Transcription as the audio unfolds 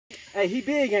Hey, he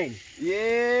big, ain't he?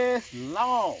 Yes,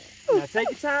 long. Now take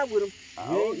your time with him.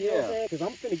 Oh, You know what I'm saying? Because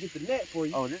I'm finna get the net for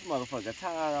you. Oh, this motherfucker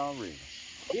tired already.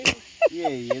 Yeah.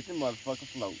 Yeah, this motherfucker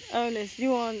float. Ernest,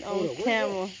 you on Hold up,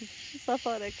 camera. Stop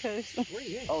all that cursing. Where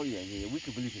you at? Oh, yeah, we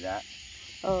can bleep it out.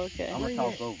 Oh, okay. I'm gonna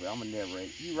talk over it. I'm gonna narrate.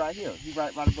 He right here. He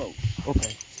right by the boat.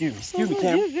 Okay, excuse me,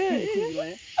 camera. You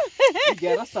good. You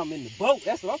got us something in the boat.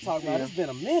 That's what I'm talking about. It's been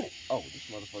a minute. Oh, this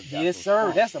motherfucker got Yes, some sir.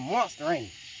 spunk. That's a monster, ain't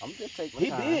he? I'm just taking my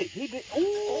He time. big. He big.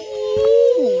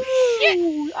 Ooh,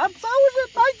 shit. I told you,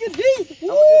 thank you, D. I'm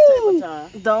gonna just take my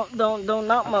time. Don't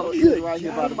knock my. Good. Right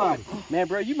here by the boat. Man,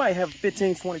 bro, you might have a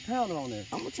 15, 20 pounder on there.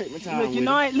 I'm gonna take my time. Look,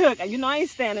 you know I ain't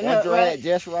standing that up. drag Right?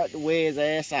 just right to wear his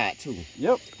ass out too.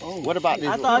 Yep. Oh, What about this?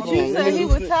 I thought Hold you on, said let me he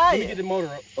loosen was it. let me get tired. the motor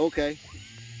up. Okay.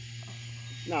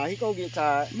 Nah, he gonna get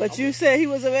tired. But you said he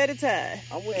was already tired.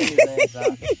 I'm wearing his ass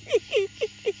out.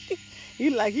 He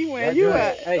like he wearing That's you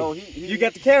right. out. Hey, Oh, he you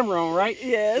got the camera on, right?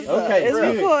 Yes. Okay, It's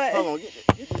good. recorded. Hold on, get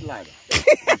this lighter.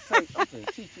 I'm gonna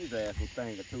teach his ass a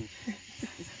thing or two.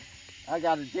 I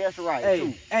got it just right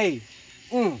too. Hey,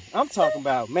 I'm talking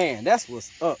about, man, that's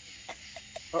what's up.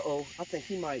 Uh-oh, I think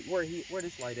he might, where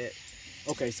this light at?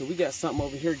 Okay, so we got something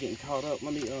over here getting caught up.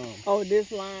 Let me, Oh,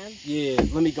 this line. yeah,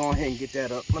 let me go ahead and get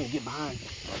that up. Let me get behind you.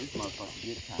 Oh, this motherfucker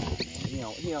get tired,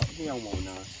 man. He don't want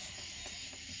none.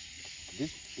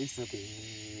 It's a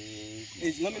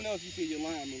big. Let me know if you see your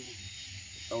line moving.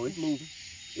 Oh, it's moving.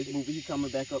 It's moving. He coming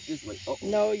back up this way.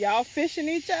 No, y'all fishing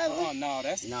each other. Oh, no,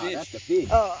 that's the Nah, fish. that's the fish.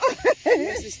 Oh.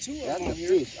 This is two of That's them the on here.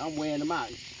 fish. I'm wearing them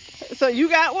out. So you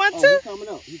got one Oh, too? he coming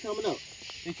up. He coming up.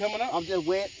 He coming up? I'm just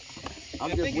wet.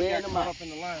 I'm I just think he wearing got them caught out. up in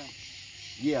the line.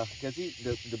 Yeah, because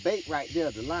the bait right there,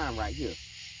 the line right here.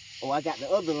 Oh, I got the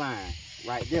other line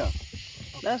right there.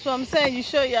 That's what I'm saying. You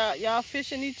sure y'all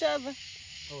fishing each other?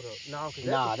 Hold up. No, because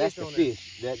Nah, that's the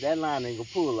fish. That line ain't gonna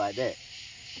pull like that.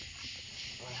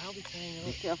 Like, how we paying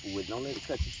Be up? careful with it. Don't let it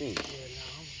cut your finger. Yeah,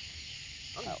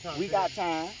 no, I'm just trying We to got figure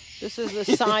time. This is the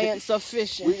science of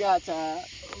fishing. We got time.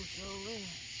 Oh, so man.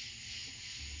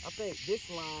 I think this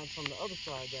line from the other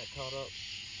side got caught up.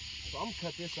 So I'm gonna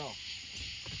cut this off.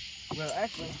 Well,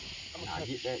 actually, I'm gonna Nah, cut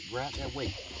get that, grab that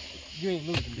weight. You ain't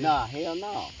losing this. Nah, hell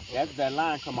no. That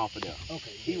line come off of there. Okay.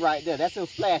 He right there. That's him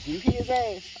splashing. You hear his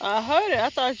ass? I heard it. I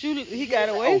thought he got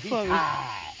away Oh, from he me.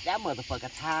 tired. That motherfucker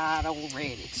tired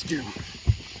already. Excuse me.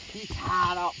 He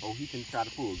tired off. Oh, he can try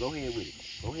to pull. Go ahead with it.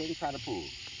 Go ahead and try to pull.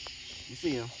 You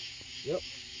see him? Yep.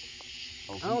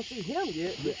 Oh, I don't see him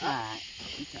yet, he but tired.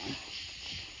 He tired.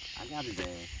 I got his ass.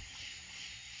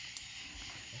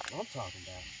 that's what I'm talking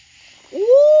about.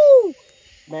 Ooh!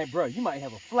 Man, bro, you might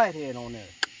have a flathead on there.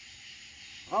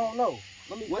 I don't know.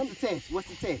 What's the test? What's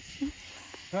the test?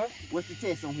 Huh? What's the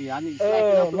test on here? I need to slack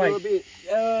it up a little bit.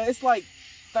 It's like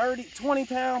 20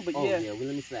 pounds, but Oh, yeah. yeah. Well,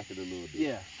 let me slack it a little bit.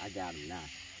 Yeah. I got him now.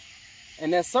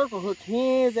 And that circle hook,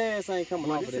 his ass ain't coming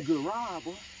Boy, off this of a that. good rod,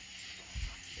 boy.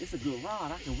 It's a good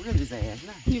rod. I can reel his ass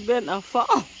now. You better not fall.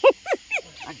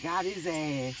 I got his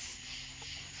ass.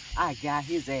 I got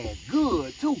his ass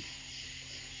good, too.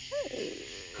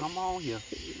 Come on here.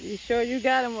 You sure you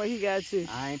got him or he got you?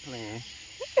 I ain't playing.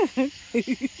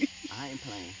 I ain't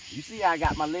playing. You see how I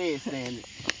got my legs standing.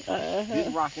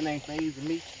 This rocking ain't phasing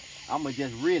me. I'ma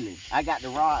just reel him. I got the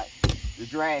rod. The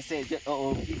drag said,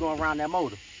 uh-oh, he going around that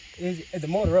motor. Is the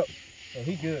motor up? So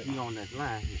he good. He on that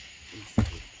line here.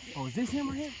 Oh, is this him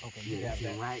right here? Okay, Yeah, you that's got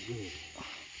him that. right there.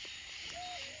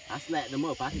 I slacked him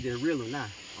up. I can just reel him now.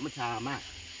 I'ma tie him out.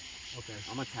 Okay.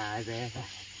 I'ma tie his ass out.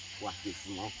 Watch this,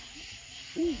 Simone.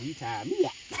 Ooh, he tied me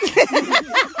out.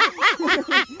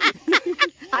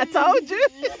 I told you.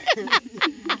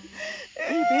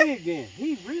 He big then.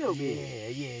 He real big. Yeah.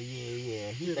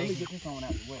 He Here, let me think get this on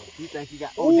out the way. he think he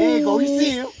got. Oh, there you go. He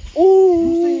see him. Ooh.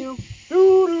 You see him?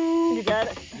 Doo-doo. You got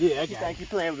it? Yeah, I He got think it. he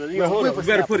playing with a Well, little hold on. We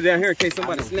better put it down here in case I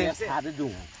somebody know snaps just it. how to do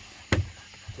him.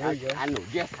 There you go. I know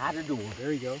just how to do him.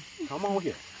 There you go. Come on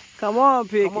here. Come on,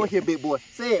 Picky. Come on here, big boy.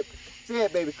 Say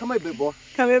it, baby. Come here, big boy.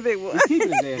 Come here, big boy. He's keeping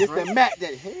his ass, It's right? the Mac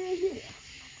Daddy. Hell yeah.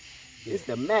 It's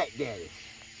the Mac Daddy.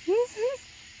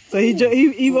 So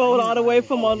he rolled all the way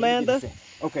from Orlando.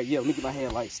 Okay, yeah, let me get my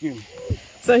headlight. Excuse me.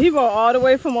 So he rolled all the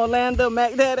way from Orlando,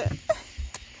 Mac Daddy.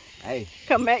 Hey.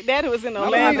 Cause Mac Daddy was in I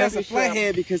believe Orlando. that's a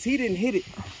flathead because he didn't hit it.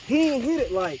 He didn't hit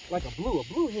it like a blue. A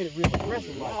blue hit it real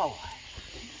aggressive. Like. Oh,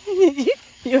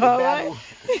 You all right?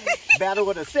 battle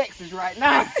with the sexes right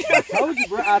now. I told you,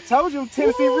 bro. I told you I'm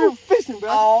Tennessee River fishing, bro.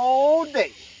 All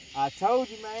day. I told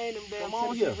you, man, them damn Come on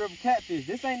Tennessee here. River catfish.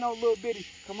 This ain't no little bitty.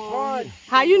 Come on. Run. here.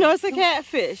 How you know it's a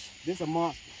catfish? This a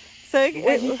monster. So The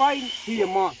way he fighting, he a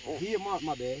monster. He a monster,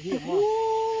 my bad. He a monster.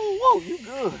 Ooh, whoa, you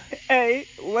good. hey,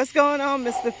 what's going on,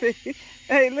 Mr. P?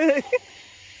 Hey, look.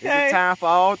 It's a time for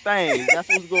all things. That's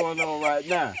what's going on right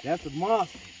now. That's a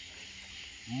monster.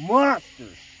 Monster.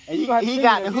 And you He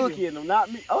got the hook in him,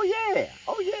 not me. Oh yeah.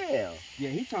 Oh yeah. Yeah,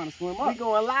 he trying to swim We up.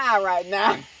 going live right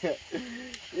now.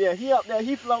 Yeah, he up there,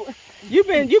 he floating. You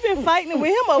been fighting with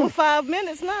him over 5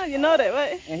 minutes now. You know that,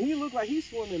 right? And he look like he's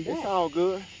swimming back. It's all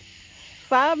good.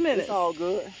 5 minutes. It's all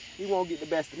good. He won't get the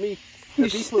best of me.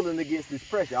 Cause he's pulling against this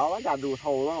pressure. All I gotta do is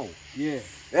hold on. Yeah.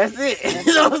 That's it.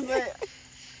 You know what I'm saying?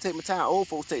 Take my time. Old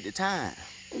folks take the time.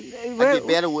 I get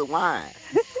better with wine.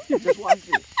 Just watch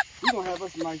this. We gonna have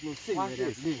us a nice little cigarette Watch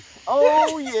after this.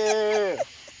 Oh yeah.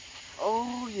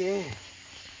 Oh yeah.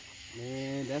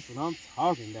 Man, that's what I'm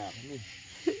talking about.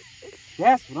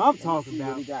 That's what I'm talking See about.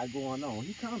 what he got going on.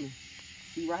 He coming.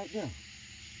 He right there.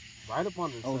 Right up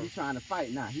under the Oh, surface. he's trying to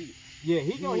fight now. He Yeah,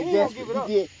 he ain't gonna give it up.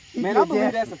 Man, I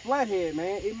believe that's a flathead,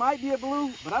 man. It might be a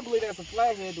blue, but I believe that's a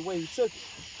flathead the way he took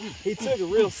it. He took it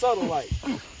real subtle like.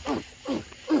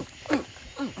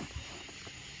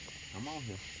 Come on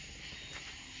here.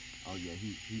 Oh yeah,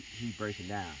 he breaking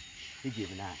down. He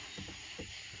giving out.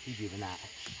 He giving out.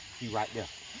 He right there.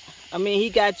 I mean, he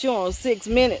got you on 6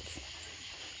 minutes.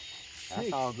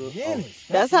 That's all good.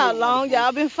 That's how long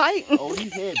y'all been fighting. Oh,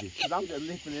 he's heavy. Cause I'm just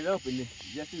lifting it up and it's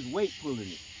just his weight pulling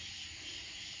it.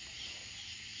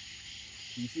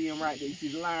 You see him right there? You see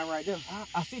the line right there?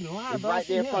 I see the line, It's but I don't right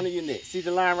see there in him. front of your neck. See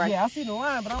the line right Yeah, I see the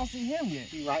line, but I don't see him yet.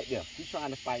 He right there. He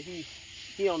trying to fight.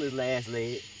 He on his last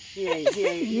leg. He ain't.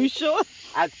 You sure?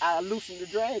 I loosened the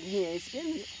drag. He ain't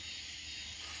skinning it.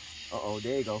 Uh-oh,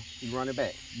 there you go. He running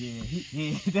back. Yeah,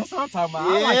 that's what I'm talking about.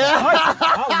 Yeah. I like to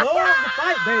fight. I love the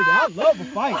fight, baby. I love the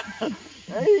fight.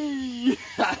 Hey.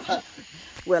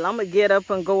 Well, I'm gonna get up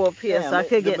and go up here Damn, so I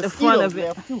could get the front of it.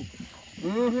 left too.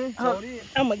 I'm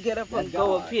gonna get up and That's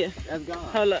go God. up here. That's gone.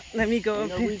 Hold up, let me go Ain't up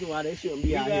no here. reason why they shouldn't be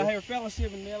We out got here. here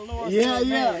fellowshipping there, Lord. Yeah, said,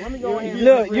 yeah. man, let me go ahead and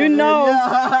Look, you know,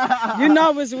 Yeah. you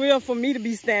know it's real for me to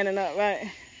be standing up, right?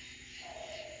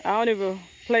 I don't even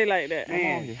play like that.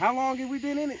 Man, how long have we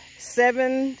been in it?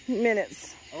 7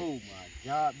 minutes. Oh my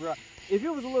God, bro. If it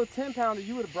was a little 10-pounder,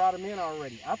 you would have brought him in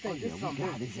already. I think this is we something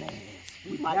got big. his ass.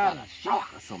 We We might got got a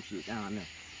shark or some shit down there.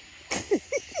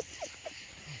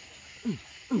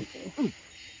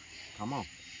 Come on.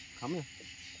 Come here.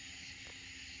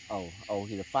 Oh,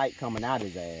 he the fight coming out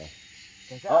his ass.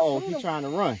 Uh-oh, I seen he him. trying to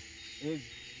run. It's-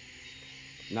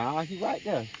 Nah, he right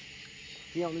there.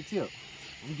 He on the tip.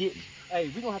 We getting. Hey,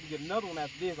 we gonna have to get another one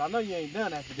after this. I know you ain't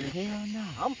done after this. Hell no.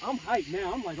 I'm hyped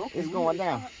now. I'm like, okay. It's we going ready to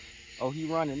down. start. Oh, he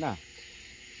running now.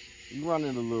 He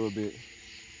running a little bit.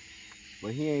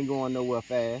 But he ain't going nowhere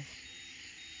fast.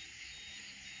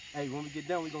 Hey, when we get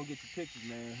done, we gonna get your pictures,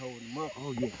 man, holding them up.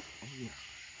 Oh yeah. Oh yeah.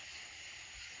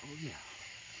 Oh yeah.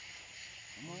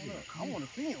 Come on up. I wanna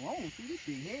see him. I wanna see this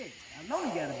big head. I know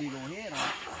he got a big old head on.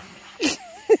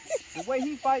 The way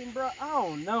he fighting, bro, I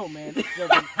don't know, man. This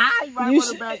is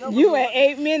You at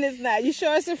 8 minutes now. You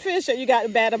sure it's a fish or you got the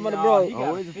bat up on the Nah, road? he got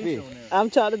Oh, a it's a fish fish. on there. I'm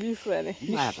trying to be funny.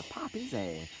 You might have to pop his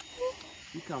ass.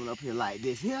 He coming up here like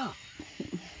this here.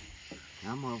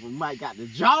 That motherfucker might got the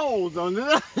jaws on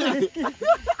it.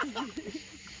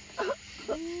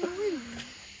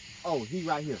 Oh, he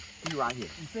right here. He right here.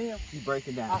 You see him? He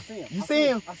breaking down. I see him. You I see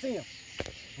him? I see him.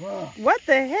 Bro. What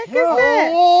the heck is that?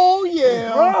 Oh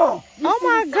yeah. Bro. Oh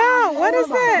my God, what is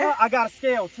that? I got a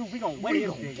scale too. We gonna weigh We his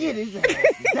gonna big get ass. his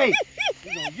ass today.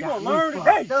 You gonna learn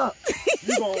today.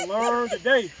 You gonna learn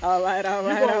today. All right, all You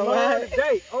right, gonna all learn right.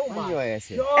 today. Oh Bring my your ass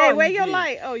here. God. Hey, where he your big.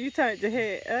 light? Oh, you turned your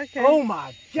head. Okay. Oh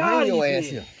my God. Bring your he ass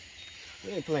big. here.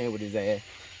 We ain't playing with his ass.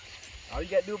 All you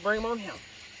gotta do is bring him on him.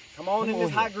 Come on in Come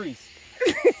this on hot grease.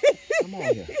 Come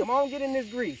on here. Come on, get in this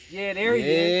grease. Yeah, there he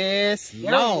is. Yes,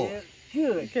 There Lord. he is.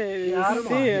 Good. Okay, Got you him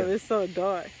see on him. here. It's so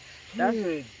dark. That's,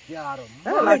 Good. Got him.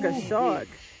 that's like a Mighty shark.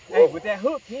 big. Hey, with that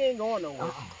hook, he ain't going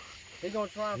nowhere. He gonna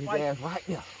try and His fight ass you. right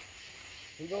there.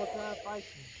 He gonna try and fight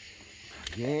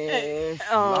you. Yes,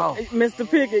 Oh, Lord. Mr.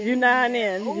 Pickett, you 9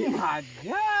 in. Oh my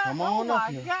God. Come on oh up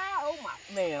my here. God. Oh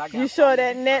my man. I got You sure that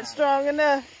something net to strong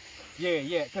enough? try.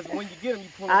 Yeah. Cause when you get him, you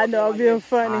pull him I up know, I'm there being like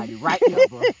funny. Right there,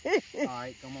 bro. this. All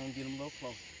right, come on, get him a little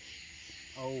closer.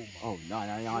 Oh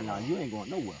my. Oh, no. You ain't going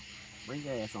nowhere. Bring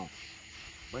your ass on.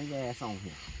 Bring your ass on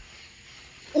here.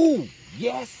 Ooh,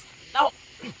 yes. No.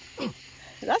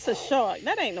 That's a shark.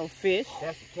 That ain't no fish.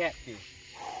 That's a catfish.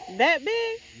 That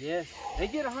big? Yes. They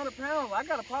get 100 pounds. I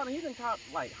got a partner. He done caught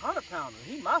like 100 pounders.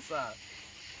 He my size.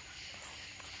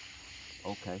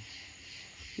 Okay.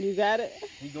 You got it?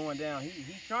 He going down. He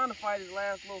trying to fight his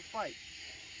last little fight.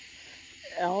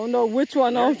 I don't know which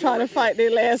one I'm trying to fight their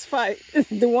last fight.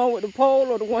 The one with the pole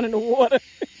or the one in the water?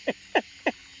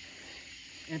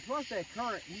 And plus that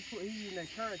current, he's using that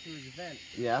current to his advantage.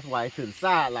 Yeah, that's why he to the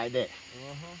side like that.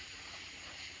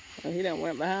 Oh, he done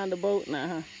went behind the boat now,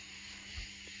 huh?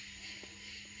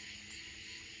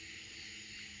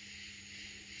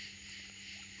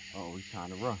 Oh, he's trying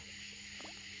to run.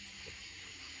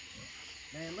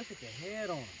 Man, look at the head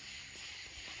on him.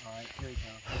 All right, here he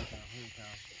comes, here he comes, here he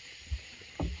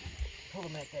comes. Pull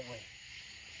him back that way.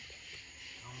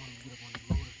 I don't want to get up on the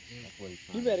motor. That's what he's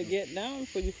trying You to better do. get down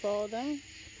before you fall down.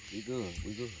 We good,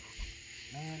 we good.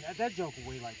 Man, that joker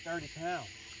weigh like 30 pounds.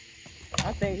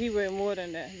 I think he weighed more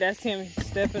than that. That's him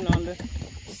stepping on the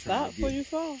stop before you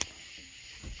fall.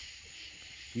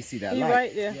 You see that He light?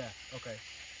 right there. Yeah, okay.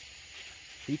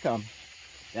 He coming.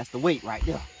 That's the weight right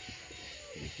there.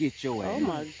 Get your ass. Oh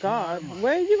my God.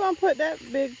 Where you gonna put that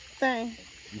big thing?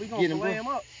 We Get gonna him, fillet bro. him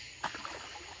up.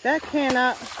 That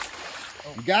cannot.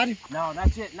 You got him? No,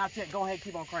 not yet, not yet. Go ahead,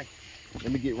 keep on cranking.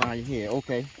 Let me get around your head.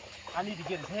 Okay. I need to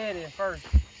get his head in first.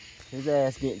 His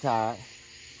ass getting tired.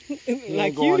 Like ain't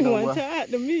you going the one nowhere.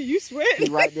 tired to me. You He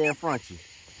sweating. right there in front of you.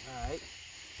 All right.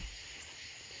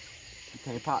 You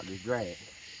can't pop this drag.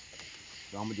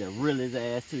 So I'm gonna just reel his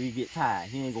ass till he get tired.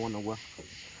 He ain't going nowhere.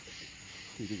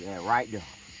 Keep his ass right there.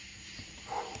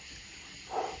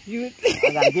 You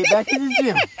I gotta get back to the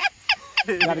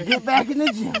gym. Gotta get back in the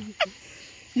gym.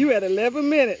 you at 11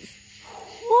 minutes.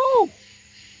 Woo!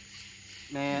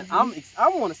 Man, I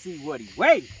want to see what he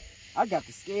weighs. I got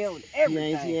the scale and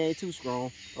everything. He ain't too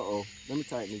strong. Uh-oh. Let me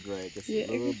tighten the drag just Yeah.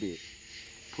 a little bit.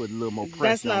 Put a little more pressure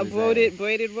That's not on his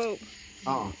braided rope.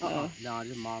 ass. No,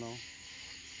 just mono.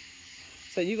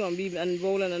 So you're gonna be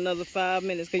unrolling another 5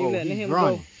 minutes because you Oh, letting he's him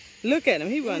running. go. Look at him,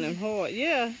 he running hard.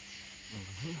 Yeah.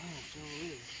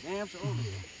 Damn sure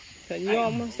is. So you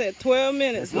almost at 12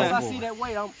 minutes Once now. I see that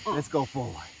weight, I'm Let's go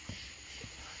forward.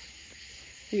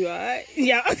 You all right?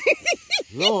 Yeah.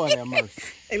 Lord have mercy.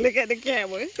 Hey, look at the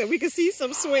camera so we can see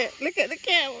some sweat. Look at the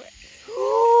camera.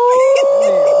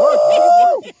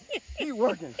 He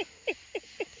working.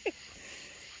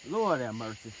 Lord have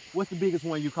mercy. What's the biggest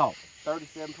one you caught?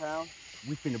 37 pounds.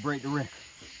 We finna break the record.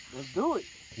 Let's do it.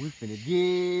 We finna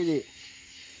get it.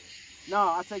 No,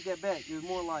 I take that back. It was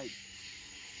more like,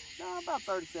 no, about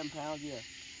 37 pounds, yeah.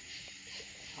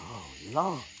 Oh,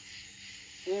 Lord.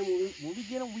 And when we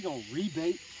get him, we gonna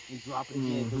rebait and drop it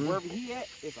again. Because wherever he at,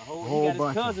 it's a whole Whole he got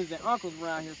bunch his of cousins and uncles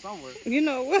around here somewhere. You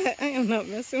know what? I am not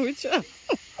messing with you.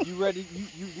 You ready?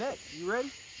 You next. You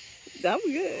ready? I'm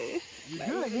good. You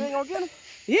good? You ain't gonna get him?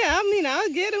 Yeah, I mean, I'll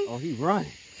get him. Oh, he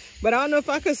running. But I don't know if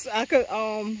I could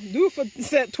do it for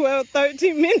set 12,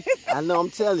 13 minutes. I know, I'm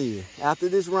telling you. After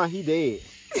this run, he dead.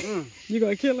 You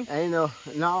gonna kill him? Ain't no,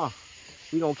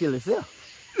 he gonna kill himself.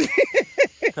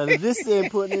 Cause if this thing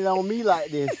putting it on me like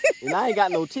this, and I ain't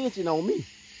got no tension on me,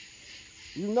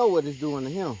 you know what it's doing to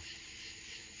him.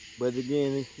 But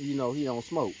again, you know, he don't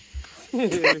smoke.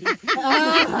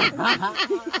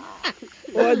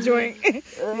 Or drink.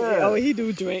 Oh, he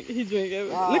do drink. He drink.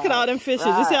 Look at all them fishes.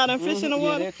 You see all them fish in the Yeah,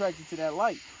 water? they're attracted to that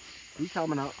light. He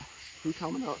coming up. He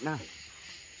coming up now.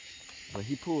 But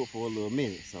he pulled for a little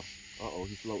minute, so uh-oh,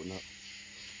 he's floating up.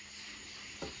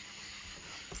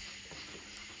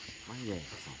 My ass.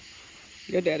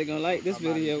 Your daddy gonna like this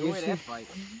video Enjoy with that you. fight.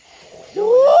 Woo!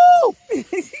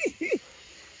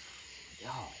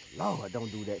 Oh, Lord,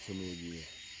 don't do that to me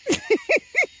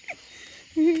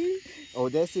again. Oh,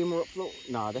 that's him up float?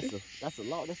 Nah, that's a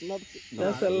log. That's another. Nah,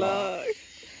 That's a log.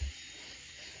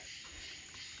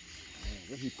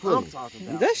 He I'm pulling. talking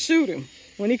about. Let's shoot him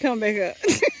when he come back up.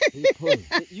 He pulling.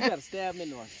 You gotta stab them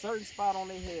into a certain spot on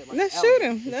their head. Like Let's an shoot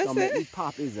elephant. him. That's Gonna make me it.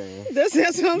 pop his ass. That's what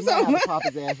I'm You might talking have to about. pop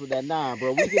his ass with that 9,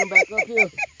 bro. We get him back up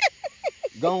here.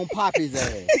 Go and pop his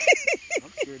ass.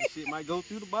 I'm sure the shit might go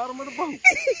through the bottom of the boat.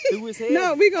 Through his head.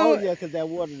 No, we Oh gonna. yeah, cause that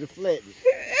water deflected.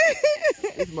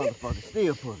 This motherfucker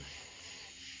still pulling.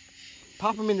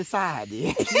 Pop him in the side,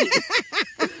 then.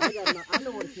 I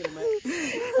know where to kill him at. I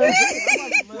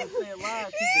might just let him stay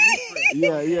alive, keep the meat fresh.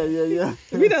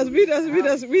 Yeah.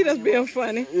 We just being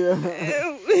funny. Yeah.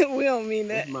 We don't mean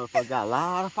that. This motherfucker got a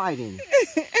lot of fight in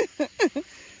it.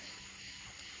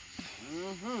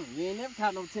 You ain't never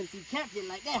caught no Tennessee catfish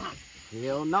like that, huh?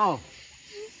 Hell no.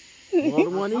 More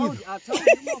than one either. I told you,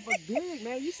 them motherfuckers big,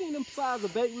 man. You seen them size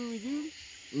of bait we was using?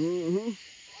 Mm-hmm.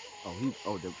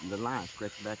 Oh, the line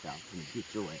stretched back out. Let me get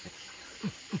your ass.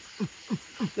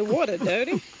 The water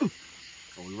dirty. Oh,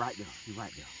 he right there. He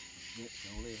right there. Yep,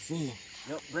 don't live. See him.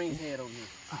 Yep, bring his head over here.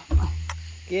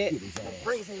 Get. Get his ass.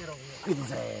 Bring his head over here. Get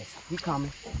his ass. He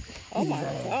coming. Oh my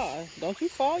God! Don't you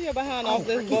fall your behind off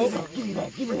this Give me boat. that. Give me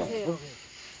that. Give me that.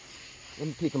 Let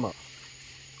me pick him up.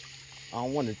 I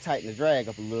don't want to tighten the drag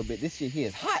up a little bit. This shit here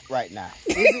is hot right now.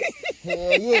 Is it?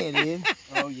 Hell yeah, it is.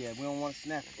 Oh yeah, we don't want to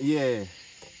snap it. Yeah.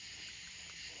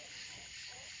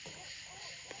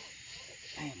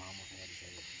 Damn, I almost had to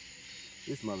say it.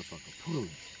 This motherfucker pulling.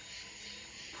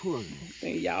 Pulling.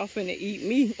 And y'all finna eat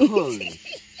me. Pulling.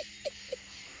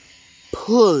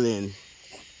 Pulling.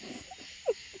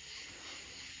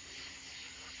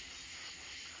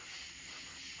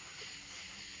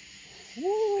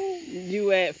 Woo.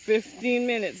 You at 15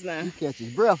 minutes now. He catch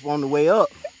his breath on the way up.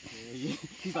 Yeah,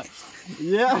 he's like,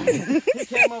 Yeah. he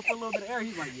came up for a little bit of air.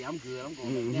 He's like, yeah, I'm good. I'm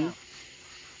going back down.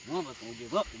 One of us gonna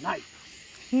give up tonight.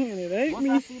 It ain't Once me.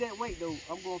 I see that weight though,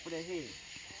 I'm going for that head.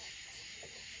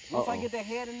 Once I get that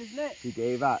head in his neck, He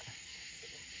gave out.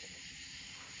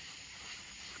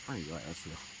 Bring your ass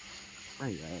here.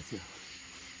 Bring your ass here.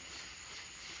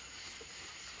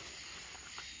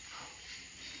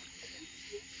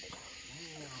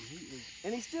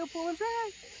 and he's still pulling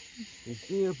drag. It's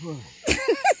still pulling.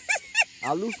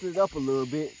 I loosened it up a little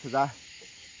bit because I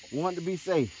wanted to be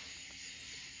safe.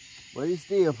 But he's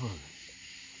still pulling.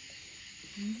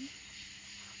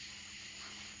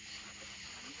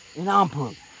 And I'm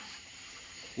pulling.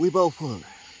 We both pulling.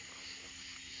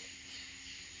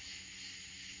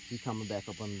 He's coming back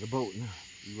up under the boat now.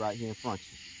 He's right here in front of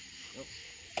you. Yep.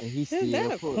 And he's Is still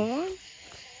that a pulling. corn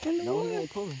in the No, he water?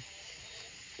 ain't pulling.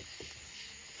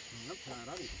 I'm tired.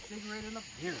 I need a cigarette and a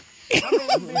beer. How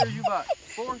many beers you bought?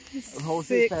 4? A whole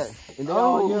 6. 6-pack. And they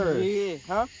all yours. yeah.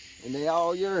 Huh? And they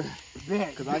all yours. Bet.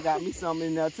 Because I got me something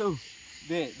in there too.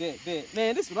 Bet.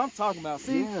 Man, this is what I'm talking about.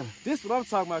 See? Yeah. This is what I'm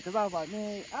talking about. Because I was like,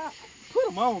 man, put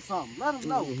them on something. Let them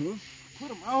know. Mhm. Put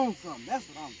them on something. That's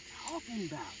what I'm talking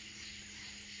about.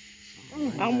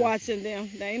 I'm watching them.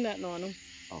 There ain't nothing on them.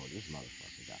 Oh, this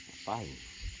motherfucker got some fighting.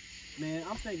 Man,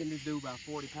 I'm thinking this dude about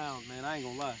 40 pounds, man. I ain't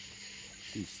gonna lie.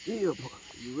 He's still pulling.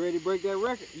 You ready to break that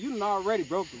record? You done already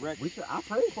broke the record. I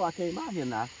prayed before I came out here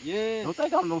now. Yeah. Don't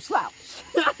think I'm no slouch.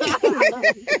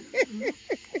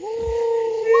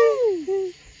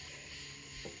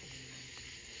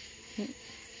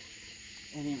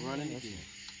 And he running again.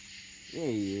 Yeah,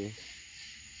 he is.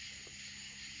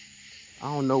 I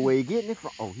don't know where he getting it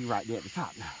from. Oh, he right there at the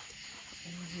top now.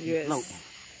 Floating.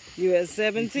 You at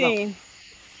 17.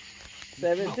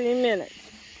 17 minutes.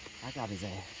 I got his ass.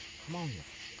 Come on here.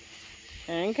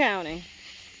 And counting.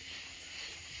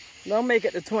 Don't make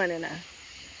it to 20 now.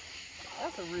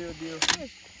 That's a real deal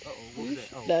fish. Uh-oh, what was that?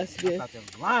 Oh, That's I good. thought that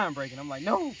was line breaking. I'm like,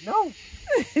 no. Oh,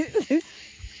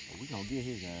 we gonna get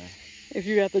his ass. If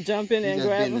you have to jump in He and just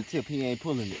grab bending him. the tip. He ain't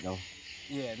pulling it though.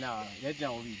 Yeah, nah, that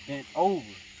junk will be bent over.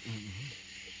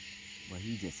 But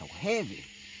he just so heavy.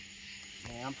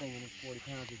 Man, I'm thinking it's 40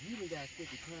 pounds. If you done got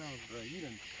 50 pounds, bro, you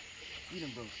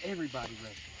done broke everybody's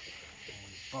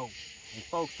record. And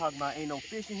folks talking about ain't no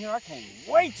fish in here. I can't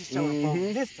wait to show the folks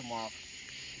this tomorrow.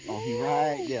 Oh, he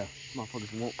right there.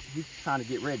 Motherfuckers won't. He's trying to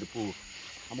get ready to pull.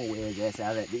 I'm gonna wear his ass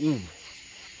out at the end.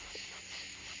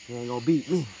 He ain't gonna beat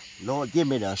me. Lord, give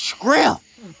me the scrimp.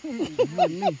 For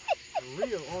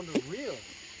real, on the real.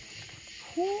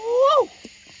 Woo!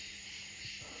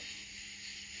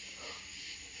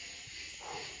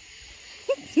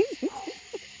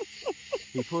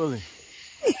 He pulling.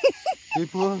 He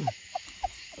pulling.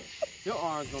 Your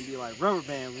arm's gonna be like rubber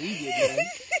band when you get done.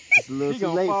 It's a little He too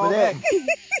gonna late fall for that. back.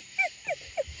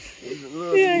 It's a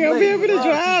little He ain't too gonna be late. able to Bro,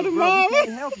 drive bro, tomorrow. we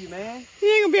can't help you, man. He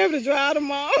ain't gonna be able to drive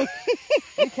tomorrow.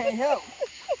 We can't help.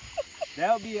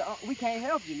 That'll be. We can't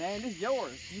help you, man. This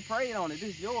yours. You prayed on it.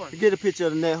 This yours. Get a picture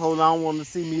of the net holder. I don't want to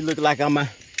see me look like I'm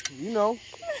You know.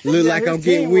 look like his I'm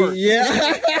getting teamwork. weak.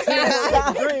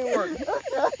 Yeah. Dream work.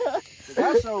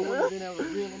 I sure would have been able to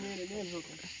reel him in and then hook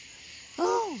him.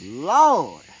 Oh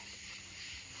Lord.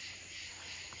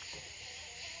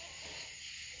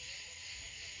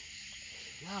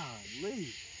 Golly.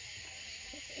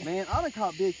 Man, I done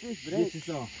caught big fish, but Get ain't. you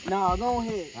some. Nah, go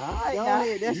ahead. All right, Go now.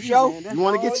 ahead. That's You you, sure? man. That's You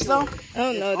want to all get you some?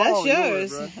 Oh no, It's that's all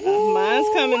yours. yours, Mine's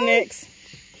coming next.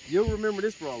 You'll remember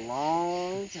this for a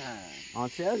long time. I'm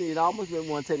telling you, it almost made me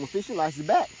want to take my fishing license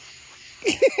back.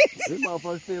 This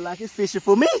motherfucker feel like it's fishing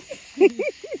for me.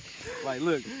 Like,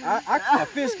 look, a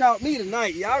fish caught me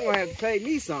tonight. Y'all gonna have to pay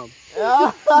me something.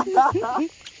 Want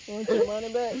your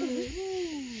money back?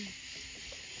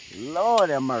 Lord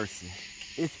have mercy.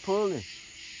 It's pulling.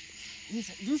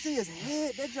 You see his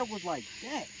head? That joke was like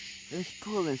that. It's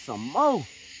pulling some more.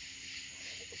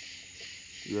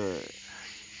 Yeah.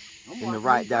 In the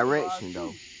right direction,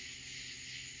 though.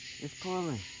 It's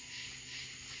pulling.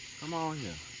 Come on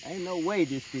here. Ain't no way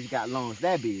this fish got lungs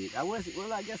that big.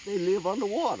 Well, I guess they live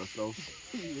underwater, so.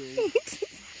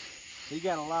 He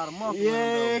got a lot of muscle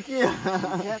Yeah, in him, yeah.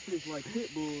 though. Catfish like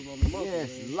pit bulls on the muscle. Yes,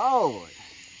 man. Lord.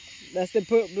 That's the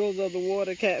pit bulls of the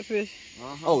water catfish.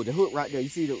 Oh, the hook right there. You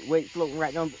see the weight floating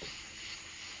right down?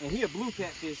 And he a blue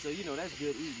catfish, so you know that's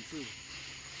good eating too.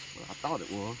 Well, I thought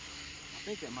it was. I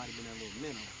think that might have been that little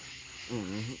minnow.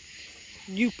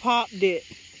 Mm-hmm. You popped it.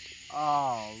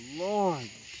 Oh Lord,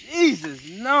 Jesus,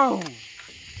 no!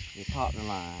 You popped the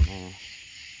line, man.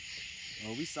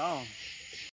 Well, we saw him.